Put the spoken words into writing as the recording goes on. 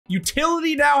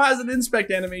Utility now has an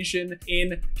inspect animation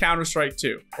in Counter-Strike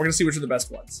 2. We're gonna see which are the best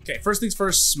ones. Okay, first things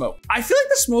first, smoke. I feel like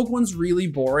the smoke one's really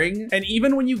boring. And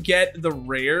even when you get the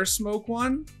rare smoke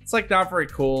one, it's like not very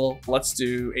cool. Let's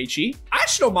do HE. I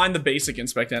actually don't mind the basic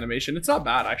inspect animation. It's not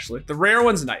bad, actually. The rare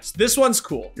one's nice. This one's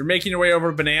cool. You're making your way over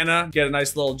a banana, get a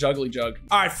nice little juggly jug.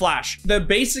 All right, flash. The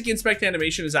basic inspect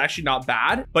animation is actually not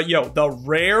bad, but yo, the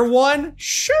rare one,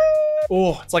 shoo.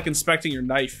 Oh, it's like inspecting your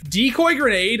knife. Decoy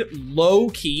grenade, low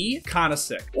key, kind of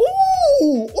sick. Ooh,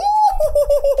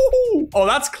 ooh. Oh,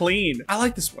 that's clean. I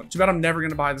like this one. Too bad I'm never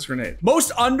gonna buy this grenade.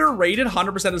 Most underrated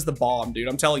 100% is the bomb, dude.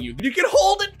 I'm telling you. You can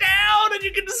hold it down and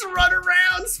you can just run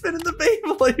around spinning the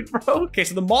Beyblade, bro. Okay,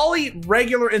 so the Molly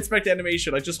regular inspect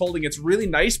animation, like just holding, it's really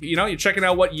nice. But, you know, you're checking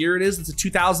out what year it is. It's a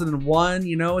 2001,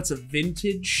 you know, it's a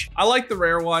vintage. I like the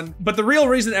rare one, but the real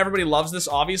reason everybody loves this,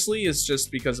 obviously, is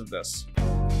just because of this.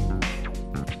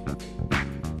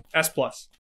 S+.